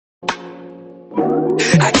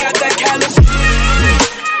I got that California.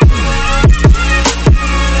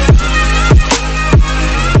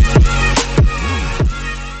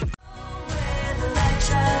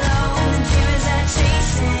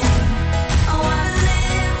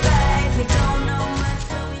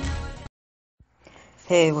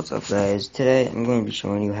 Hey, what's up guys? Today I'm going to be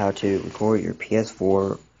showing you how to record your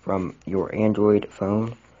PS4 from your Android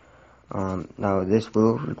phone. Now this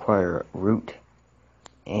will require root,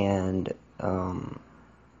 and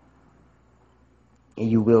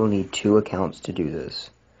you will need 2 accounts to do this.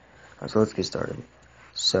 So let's get started.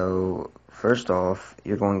 So first off,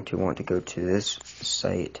 you're going to want to go to this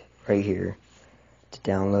site right here to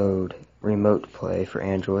download Remote Play for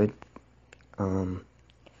Android.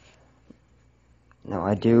 Now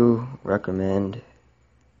I do recommend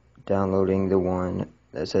downloading the one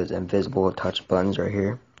that says invisible touch buttons right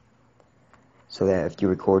here, so that if you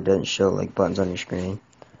record, it doesn't show like buttons on your screen.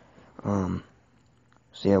 So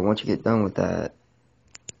yeah, once you get done with that,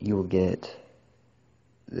 you will get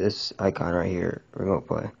this icon right here, Remote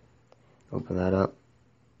Play. Open that up,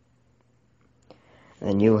 and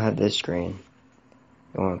then you'll have this screen.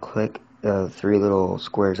 You want to click the 3 little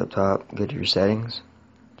squares up top, go to your settings,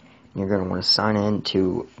 and you're going to want to sign in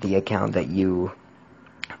to the account that you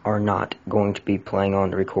are not going to be playing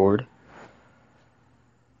on to record.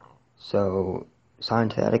 So sign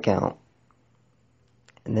to that account,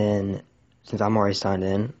 and then since I'm already signed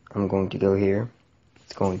in, I'm going to go here.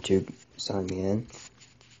 It's going to sign me in.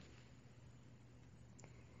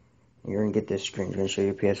 You're going to get this screen. It's going to show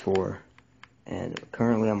your PS4. And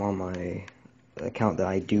currently I'm on my account that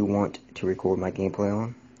I do want to record my gameplay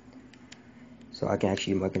on. So I can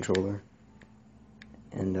actually use my controller.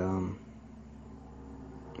 And,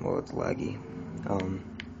 well, it's laggy.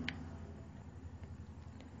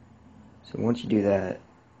 So once you do that,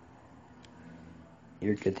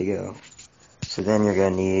 you're good to go. So then you're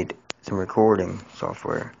going to need some recording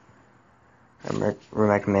software. I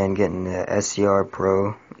recommend getting the SCR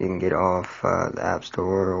Pro. You can get it off the App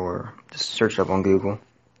Store, or just search it up on Google.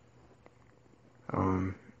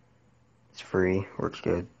 It's free, works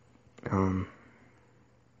good.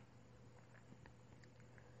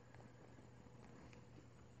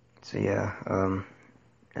 So yeah,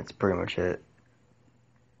 that's pretty much it.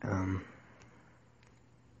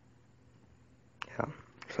 Yeah.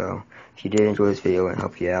 So if you did enjoy this video and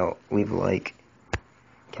help you out, leave a like,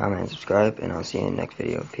 comment, and subscribe, and I'll see you in the next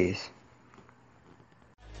video. Peace.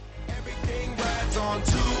 Everything rides on